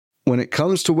When it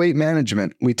comes to weight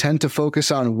management, we tend to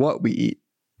focus on what we eat,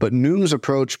 but Noom's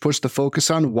approach puts the focus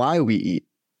on why we eat.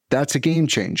 That's a game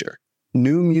changer.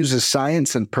 Noom uses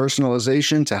science and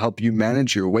personalization to help you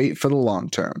manage your weight for the long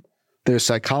term. Their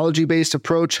psychology-based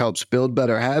approach helps build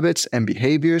better habits and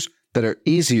behaviors that are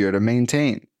easier to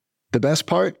maintain. The best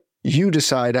part? You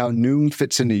decide how Noom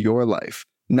fits into your life,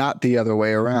 not the other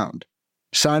way around.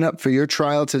 Sign up for your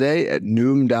trial today at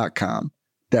Noom.com.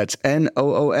 That's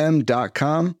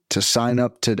Noom.com to sign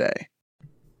up today.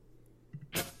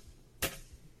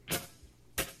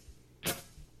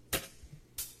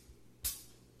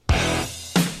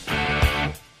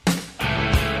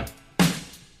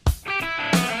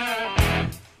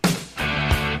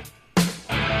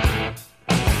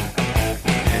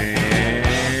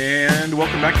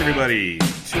 Welcome back, everybody,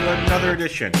 to another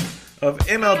edition of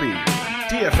MLB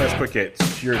DFS Quick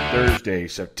Hits, your Thursday,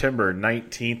 September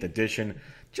 19th edition.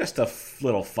 Just a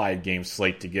little 5-game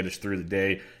slate to get us through the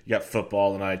day. You got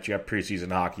football tonight, you got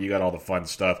preseason hockey, you got all the fun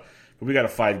stuff. But we got a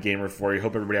 5-gamer for you.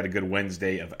 Hope everybody had a good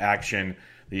Wednesday of action.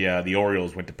 The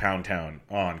Orioles went to Pound Town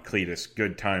on Cletus.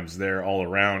 Good times there all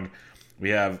around. We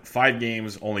have 5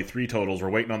 games, only 3 totals. We're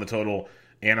waiting on the total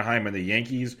Anaheim and the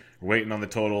Yankees. We're waiting on the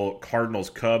total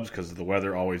Cardinals-Cubs because of the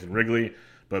weather always in Wrigley.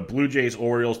 But Blue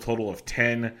Jays-Orioles, total of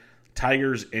 10.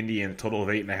 Tigers-Indians, total of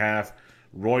 8.5.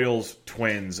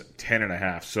 Royals-Twins,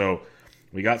 10.5. So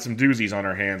we got some doozies on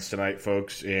our hands tonight,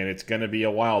 folks, and it's going to be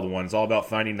a wild one. It's all about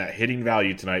finding that hitting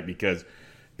value tonight because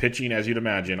pitching, as you'd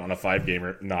imagine, on a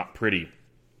 5-gamer, not pretty.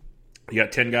 You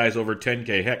got 10 guys over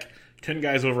 10K. Heck, 10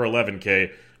 guys over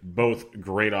 11K. Both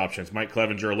great options. Mike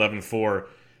Clevenger, 11-4.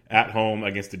 At home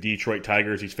against the Detroit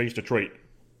Tigers. He's faced Detroit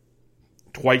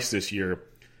twice this year,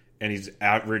 and he's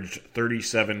averaged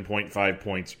 37.5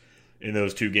 points in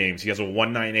those 2 games. He has a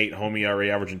 1.98 home ERA,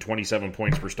 averaging 27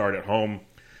 points per start at home.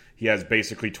 He has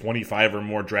basically 25 or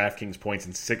more DraftKings points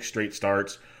in 6 straight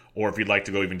starts, or if you'd like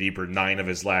to go even deeper, 9 of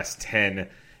his last 10.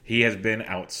 He has been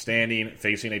outstanding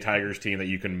facing a Tigers team that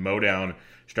you can mow down,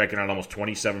 striking out almost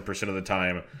 27% of the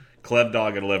time. Clev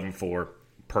Dog at 11-4,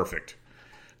 perfect.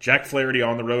 Jack Flaherty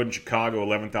on the road in Chicago,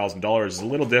 $11,000 is a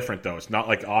little different, though. It's not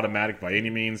like automatic by any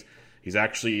means. He's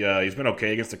actually he's been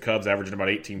okay against the Cubs, averaging about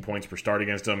 18 points per start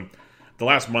against them. The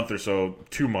last month or so,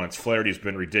 2 months, Flaherty's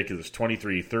been ridiculous.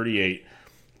 23, 38,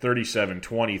 37,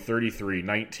 20, 33,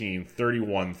 19,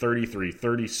 31, 33,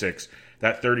 36.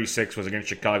 That 36 was against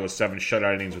Chicago's 7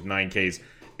 shutout innings with 9 Ks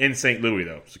in St. Louis,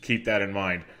 though, so keep that in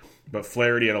mind. But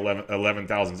Flaherty at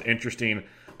 11,000 is interesting.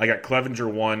 I got Clevenger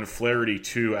 1, Flaherty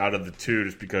 2 out of the 2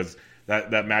 just because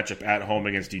that matchup at home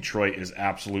against Detroit is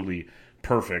absolutely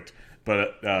perfect.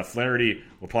 But Flaherty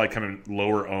will probably come in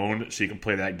lower owned, so you can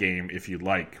play that game if you'd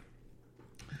like.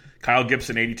 Kyle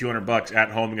Gibson, $8,200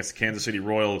 at home against the Kansas City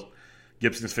Royals.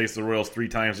 Gibson's faced the Royals 3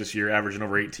 times this year, averaging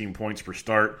over 18 points per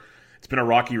start. It's been a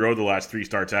rocky road the last 3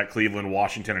 starts at Cleveland,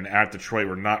 Washington, and at Detroit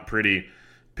were not pretty.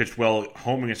 Pitched well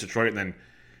home against Detroit, and then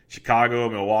Chicago,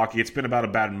 Milwaukee. It's been about a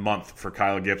bad month for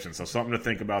Kyle Gibson, so something to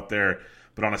think about there.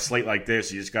 But on a slate like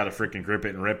this, you just got to freaking grip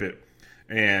it and rip it.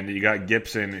 And you got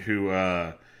Gibson, who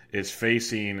is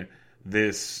facing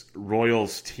this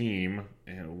Royals team.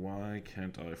 And why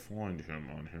can't I find him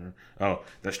on here? Oh,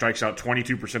 that strikes out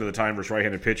 22% of the time versus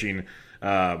right-handed pitching.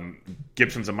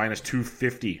 Gibson's a minus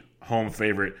 250 home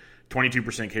favorite,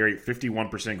 22% K rate,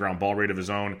 51% ground ball rate of his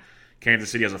own. Kansas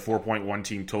City has a 4.1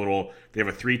 team total. They have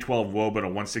a 312 WOBA and a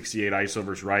 168 ISO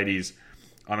versus righties.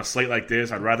 On a slate like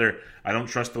this, I don't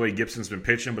trust the way Gibson's been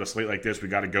pitching, but a slate like this, we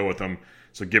got to go with him.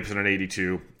 So Gibson at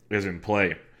 82 is in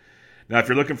play. Now, if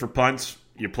you're looking for punts,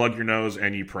 you plug your nose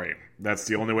and you pray. That's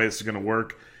the only way this is going to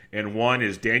work. And one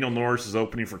is Daniel Norris is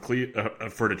opening for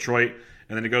Detroit,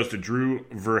 and then it goes to Drew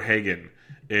Verhagen.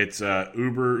 It's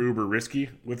uber risky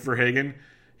with Verhagen.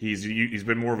 He's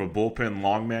been more of a bullpen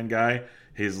longman guy.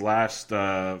 His last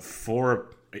 4,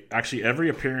 actually every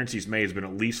appearance he's made has been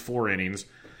at least 4 innings.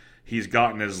 He's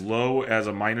gotten as low as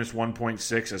a minus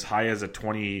 1.6, as high as a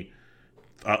 20,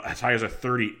 as high as a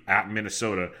 30 at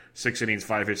Minnesota. 6 innings,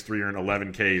 5 hits, 3 earned,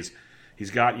 11 Ks. He's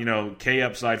got K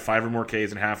upside, 5 or more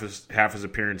Ks in half his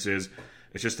appearances.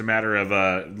 It's just a matter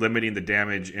of limiting the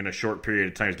damage in a short period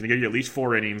of time. He's going to give you at least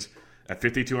 4 innings at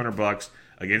 $5,200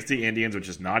 against the Indians, which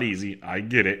is not easy. I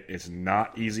get it. It's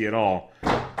not easy at all,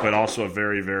 but also a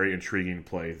very, very intriguing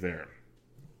play there.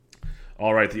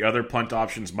 All right, the other punt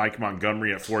options, Mike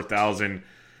Montgomery at 4,000.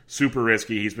 Super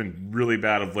risky. He's been really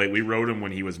bad of late. We rode him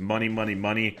when he was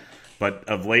money, but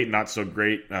of late, not so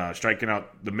great. Striking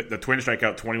out, the Twins strike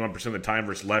out 21% of the time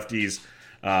versus lefties.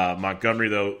 Montgomery,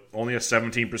 though, only a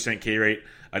 17% K rate.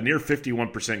 A near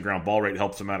 51% ground ball rate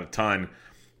helps him out a ton.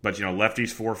 But,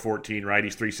 lefties 414,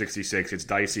 righties 366. It's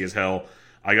dicey as hell.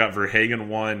 I got Verhagen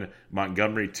 1,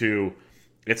 Montgomery 2.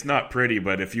 It's not pretty,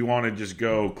 but if you want to just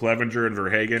go Clevenger and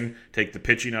Verhagen, take the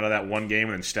pitching out of that one game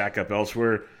and then stack up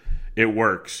elsewhere, it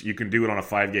works. You can do it on a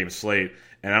 5-game slate,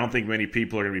 and I don't think many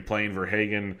people are going to be playing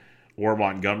Verhagen or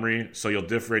Montgomery, so you'll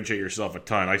differentiate yourself a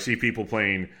ton. I see people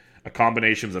playing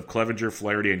combinations of Clevenger,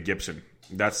 Flaherty, and Gibson.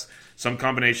 That's some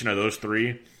combination of those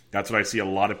three. That's what I see a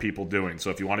lot of people doing. So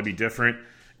if you want to be different,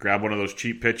 grab one of those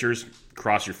cheap pitchers,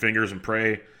 cross your fingers and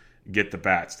pray, get the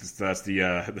bats. That's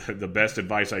the best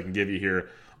advice I can give you here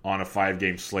on a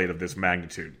 5-game slate of this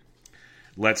magnitude.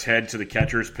 Let's head to the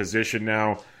catcher's position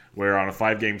now, where on a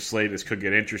 5-game slate this could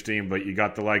get interesting, but you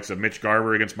got the likes of Mitch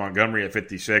Garver against Montgomery at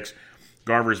 56.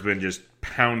 Garver's been just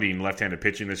pounding left-handed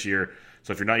pitching this year.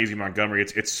 So if you're not using Montgomery,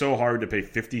 it's so hard to pay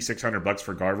 $5,600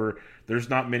 for Garver. There's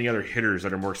not many other hitters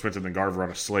that are more expensive than Garver on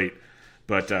a slate.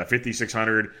 But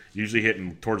 $5,600, usually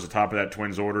hitting towards the top of that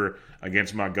Twins order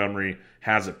against Montgomery,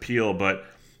 has appeal. But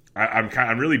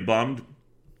I'm really bummed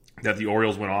that the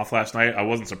Orioles went off last night. I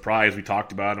wasn't surprised. We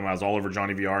talked about them. I was all over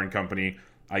Johnny VR and company.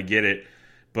 I get it.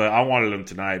 But I wanted them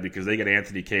tonight because they get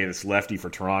Anthony Kay, this lefty for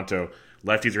Toronto.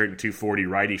 Lefties are hitting 240,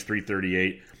 righties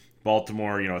 338.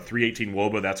 Baltimore, 318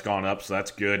 WOBA, that's gone up, so that's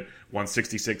good.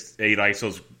 166.8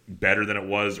 ISO's better than it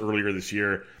was earlier this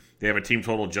year. They have a team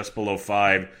total just below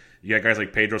 5. You got guys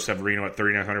like Pedro Severino at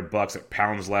 $3,900 that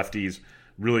pounds lefties.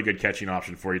 Really good catching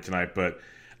option for you tonight, but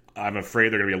I'm afraid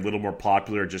they're going to be a little more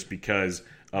popular just because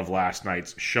of last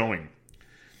night's showing.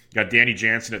 You got Danny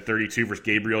Jansen at 32 versus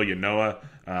Gabriel Ynoa.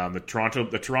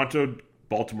 The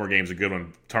Toronto-Baltimore game is a good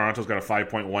one. Toronto's got a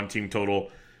 5.1 team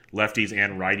total. Lefties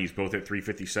and righties both at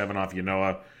 357 off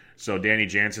Ynoa. So Danny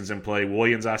Jansen's in play.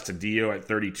 Williams Astudillo at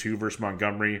 32 versus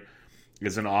Montgomery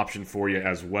is an option for you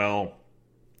as well.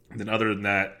 And then other than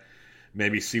that,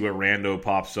 maybe see what rando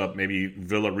pops up. Maybe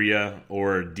Villarreal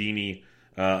or Dini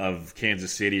of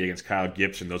Kansas City against Kyle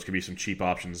Gibson. Those could be some cheap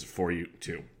options for you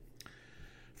too.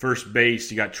 First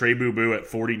base, you got Trey Boo Boo at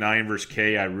 49 versus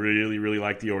K. I really, really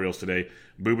like the Orioles today.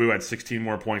 Boo Boo had 16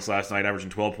 more points last night, averaging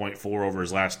 12.4 over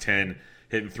his last 10.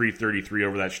 Hitting 333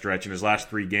 over that stretch. In his last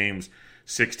 3 games,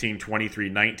 16, 23,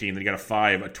 19. Then he got a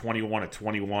 5, a 21, a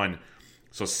 21.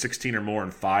 So 16 or more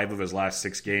in 5 of his last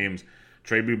 6 games.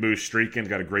 Trey Boo Boo streaking.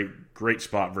 Got a great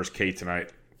spot versus K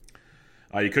tonight.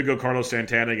 You could go Carlos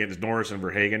Santana against Norris and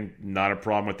Verhagen. Not a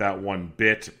problem with that one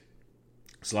bit.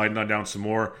 Sliding on down some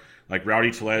more. Like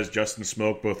Rowdy Tellez, Justin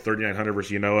Smoke, both 3,900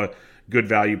 versus Ynoa. Good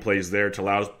value plays there.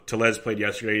 Tellez played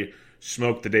yesterday.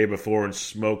 Smoke the day before, and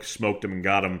smoked him and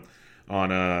got him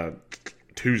on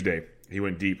Tuesday. He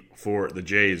went deep for the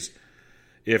Jays.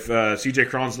 If CJ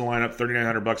Cron's in the lineup,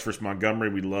 $3,900 versus Montgomery.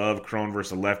 We love Cron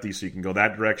versus a lefty, so you can go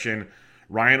that direction.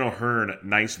 Ryan O'Hearn,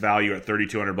 nice value at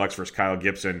 $3,200 versus Kyle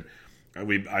Gibson.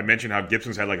 I mentioned how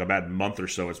Gibson's had like a bad month or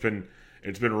so. It's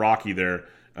been rocky there.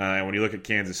 And when you look at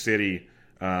Kansas City,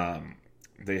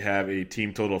 they have a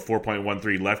team total of 4.13.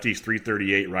 Lefties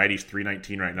 338, righties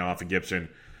 319 right now off of Gibson.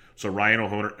 So Ryan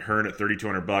O'Hearn at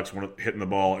 $3,200, hitting the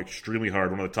ball extremely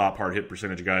hard, one of the top hard hit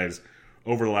percentage guys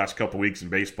over the last couple weeks in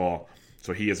baseball.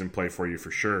 So he is in play for you for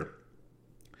sure.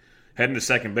 Heading to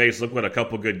second base, look what a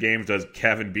couple good games does.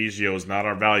 Kevin Biggio is not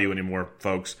our value anymore,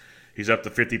 folks. He's up to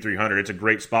 5,300. It's a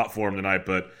great spot for him tonight,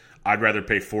 but I'd rather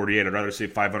pay 48. I'd rather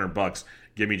save $500.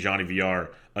 Give me Johnny VR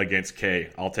against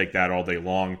K. I'll take that all day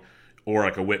long. Or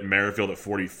like a Whit Merrifield at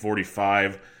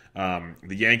 45. The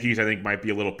Yankees, I think, might be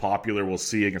a little popular. We'll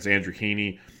see against Andrew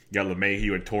Heaney. You got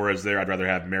LeMahieu and Torres there. I'd rather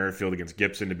have Merrifield against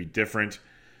Gibson to be different.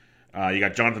 You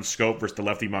got Jonathan Scope versus the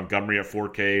lefty Montgomery at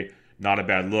 4K. Not a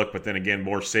bad look, but then again,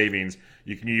 more savings.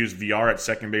 You can use VR at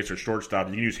second base or shortstop.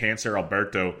 You can use Hanser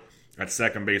Alberto at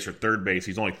second base or third base.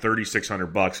 He's only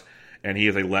 $3,600, and he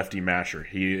is a lefty masher.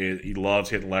 He loves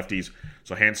hitting lefties.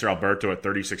 So Hanser Alberto at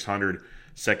 $3,600,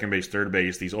 second base, third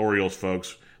base. These Orioles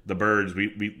folks, the Birds,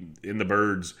 in the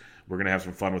Birds, we're going to have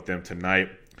some fun with them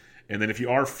tonight. And then if you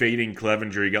are fading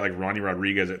Clevenger, you got like Ronnie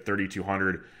Rodriguez at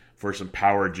 $3,200 for some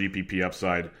power GPP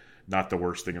upside. Not the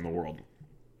worst thing in the world.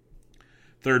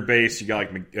 Third base, you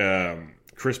got like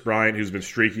Chris Bryant, who's been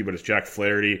streaky, but it's Jack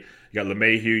Flaherty. You got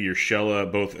LeMahieu,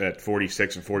 Urshela, both at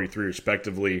 46 and 43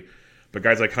 respectively. But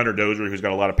guys like Hunter Dozier, who's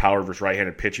got a lot of power versus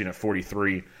right-handed pitching at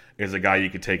 43, is a guy you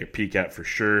could take a peek at for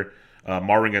sure.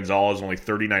 Marwin Gonzalez, only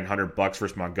 $3,900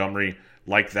 versus Montgomery.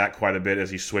 Like that quite a bit as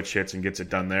he switch hits and gets it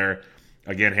done there.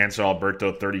 Again, Hanser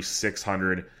Alberto,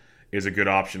 $3,600 is a good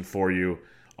option for you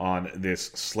on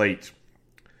this slate.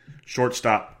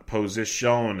 Shortstop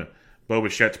position. Bo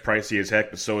Bichette's pricey as heck,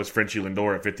 but so is Frenchie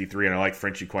Lindor at 53, and I like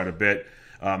Frenchie quite a bit.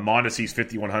 Mondesi's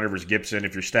 5,100 versus Gibson.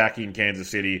 If you're stacking Kansas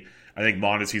City, I think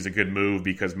Mondesi's a good move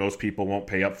because most people won't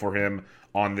pay up for him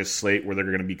on this slate where they're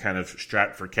going to be kind of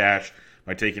strapped for cash.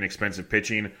 by taking expensive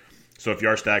pitching. So if you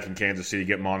are stacking Kansas City,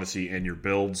 get Mondesi in your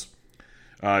builds.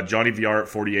 Johnny VR at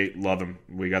 48, love him.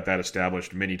 We got that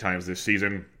established many times this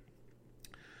season.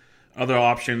 Other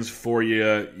options for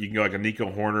you, you can go like a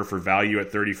Nico Horner for value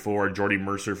at 34, Jordy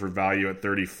Mercer for value at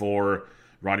 34,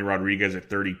 Ronnie Rodriguez at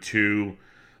 32.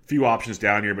 A few options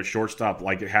down here, but shortstop,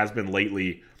 like it has been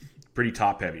lately, pretty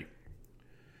top-heavy.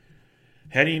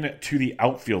 Heading to the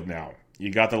outfield now.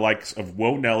 You got the likes of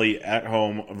Wo Nelly at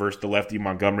home versus the lefty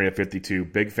Montgomery at 52.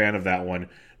 Big fan of that one.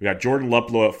 We got Jordan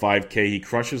Luplow at 5K. He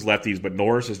crushes lefties, but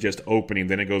Norris is just opening.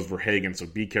 Then it goes Verhagen, so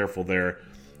be careful there.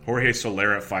 Jorge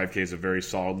Soler at 5K is a very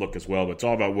solid look as well, but it's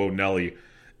all about Wo Nelly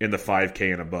in the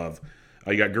 5K and above.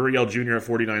 You got Gurriel Jr. at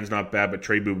 49 is not bad, but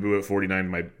Trey Boo at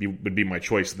 49 would be my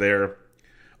choice there.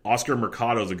 Oscar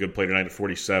Mercado is a good play tonight at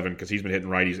 47 because he's been hitting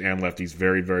righties and lefties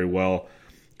very, very well.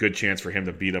 Good chance for him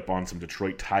to beat up on some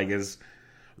Detroit Tigers.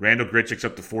 Randall Grichuk's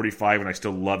up to 45, and I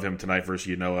still love him tonight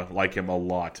versus Yanoa. Like him a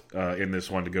lot in this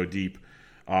one to go deep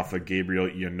off of Gabriel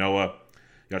Yanoa.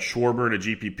 Got Schwarber in a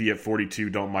GPP at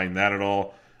 42. Don't mind that at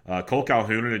all. Cole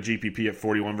Calhoun in a GPP at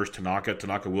 41 versus Tanaka.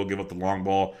 Tanaka will give up the long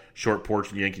ball, short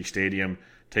porch in Yankee Stadium.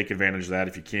 Take advantage of that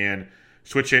if you can.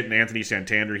 Switch hit and Anthony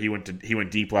Santander. He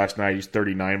went deep last night. He's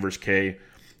 39 versus K.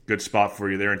 Good spot for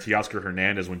you there. And Teoscar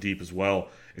Hernandez went deep as well.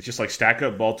 It's just like stack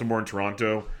up Baltimore and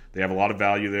Toronto. They have a lot of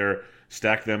value there.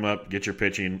 Stack them up, get your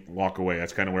pitching, walk away.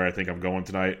 That's kind of where I think I'm going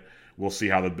tonight. We'll see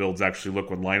how the builds actually look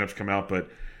when lineups come out, but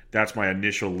that's my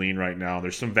initial lean right now.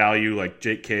 There's some value like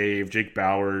Jake Cave, Jake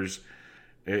Bowers.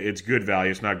 It's good value.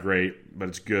 It's not great, but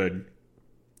it's good.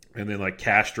 And then like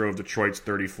Castro of Detroit's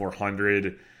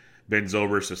 3,400. Ben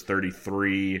Zobrist is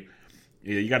 33.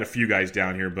 You got a few guys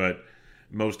down here, but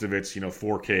most of it's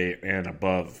 4K and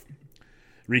above.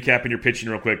 Recapping your pitching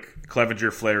real quick.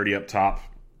 Clevenger, Flaherty up top.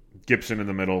 Gibson in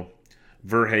the middle.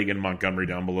 Verhagen, Montgomery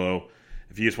down below.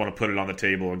 If you just want to put it on the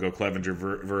table and go Clevenger,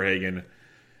 Verhagen,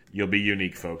 you'll be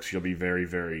unique, folks. You'll be very,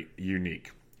 very unique.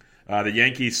 The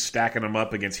Yankees stacking them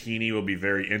up against Heaney will be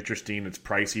very interesting. It's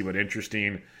pricey, but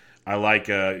interesting. I like,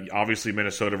 obviously,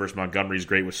 Minnesota versus Montgomery is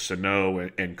great with Sano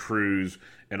and Cruz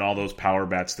and all those power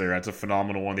bats there. That's a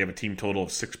phenomenal one. They have a team total of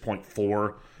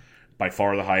 6.4, by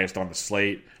far the highest on the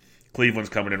slate. Cleveland's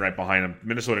coming in right behind them.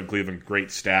 Minnesota and Cleveland,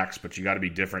 great stacks, but you got to be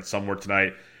different somewhere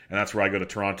tonight. And that's where I go to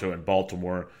Toronto and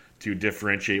Baltimore to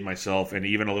differentiate myself, and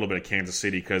even a little bit of Kansas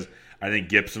City because I think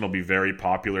Gibson will be very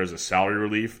popular as a salary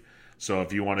relief. So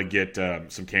if you want to get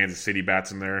some Kansas City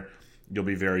bats in there, you'll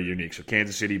be very unique. So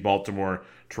Kansas City, Baltimore,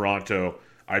 Toronto,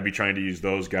 I'd be trying to use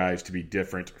those guys to be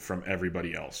different from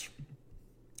everybody else.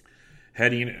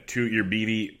 Heading to your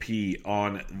BVP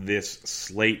on this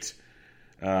slate.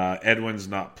 Edwin's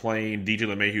not playing. DJ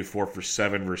LeMahieu 4 for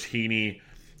 7 versus Heaney.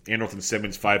 Andrelton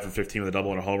Simmons 5 for 15 with a double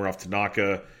and a homer off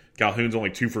Tanaka. Calhoun's only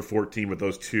 2 for 14, but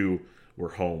those two were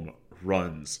home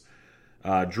runs.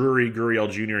 Drury,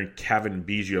 Gurriel Jr., and Kevin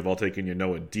Biggio have all taken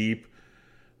Yanoa deep.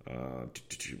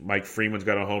 Mike Freeman's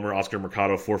got a homer. Oscar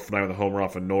Mercado 4 for 9 with a homer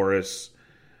off of Norris.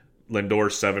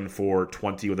 Lindor 7 for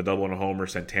 20 with a double and a homer.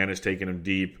 Santana's taking him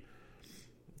deep.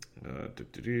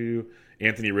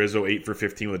 Anthony Rizzo 8 for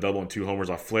 15 with a double and 2 homers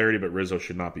off Flaherty, but Rizzo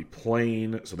should not be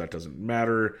playing, so that doesn't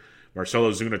matter.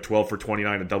 Marcelo Zuna 12 for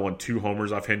 29, a double and 2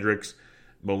 homers off Hendricks.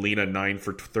 Molina 9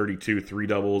 for 32, 3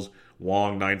 doubles.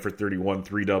 Wong 9 for 31,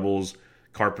 3 doubles.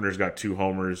 Carpenter's got 2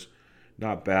 homers.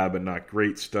 Not bad, but not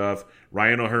great stuff.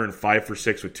 Ryan O'Hearn 5 for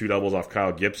 6 with 2 doubles off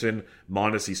Kyle Gibson.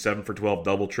 Mondesi 7 for 12,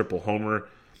 double, triple homer.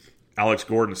 Alex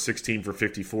Gordon 16 for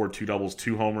 54, 2 doubles,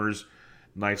 2 homers.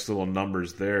 Nice little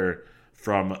numbers there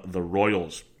from the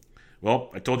Royals.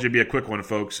 Well, I told you it'd be a quick one,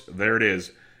 folks. There it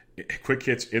is. Quick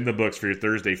hits in the books for your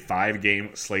Thursday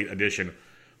 5-game slate edition.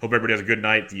 Hope everybody has a good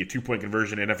night. The 2-point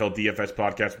conversion NFL DFS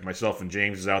podcast with myself and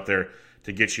James is out there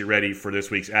to get you ready for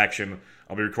this week's action.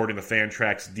 I'll be recording the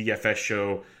Fantrax DFS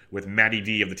show with Matty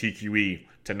D of the TQE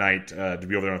tonight to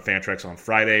be over there on Fantrax on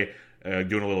Friday,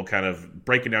 doing a little kind of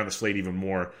breaking down the slate even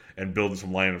more and building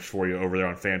some lineups for you over there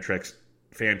on Fantrax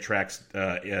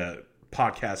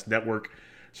podcast network.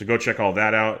 So go check all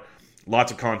that out.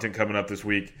 Lots of content coming up this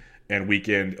week and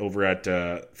weekend over at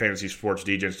Fantasy Sports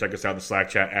Degens. Check us out in the Slack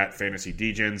chat at Fantasy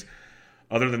Degens.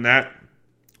 Other than that,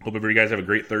 hope everybody guys have a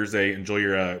great Thursday. Enjoy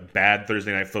your bad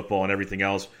Thursday night football and everything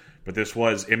else. But this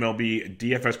was MLB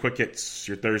DFS Quick Hits,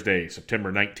 your Thursday,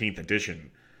 September 19th edition.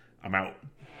 I'm out.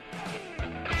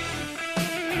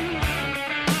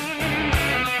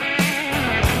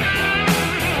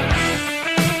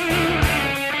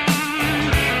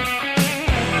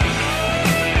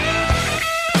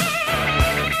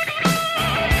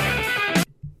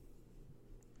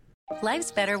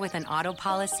 Life's better with an auto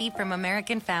policy from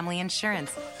American Family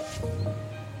Insurance.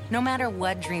 no matter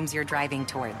what dreams you're driving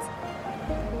towards.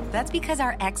 That's because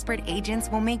our expert agents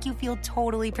will make you feel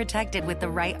totally protected with the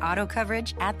right auto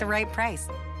coverage at the right price.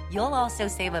 You'll also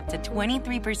save up to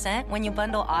 23% when you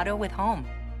bundle auto with home.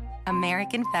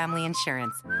 American Family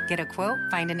Insurance. Get a quote,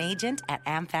 find an agent at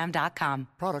amfam.com.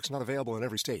 Products not available in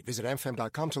every state. Visit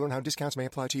amfam.com to learn how discounts may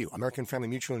apply to you. American Family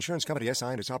Mutual Insurance Company, SI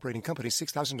and its operating company,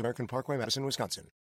 6000 American Parkway, Madison, Wisconsin.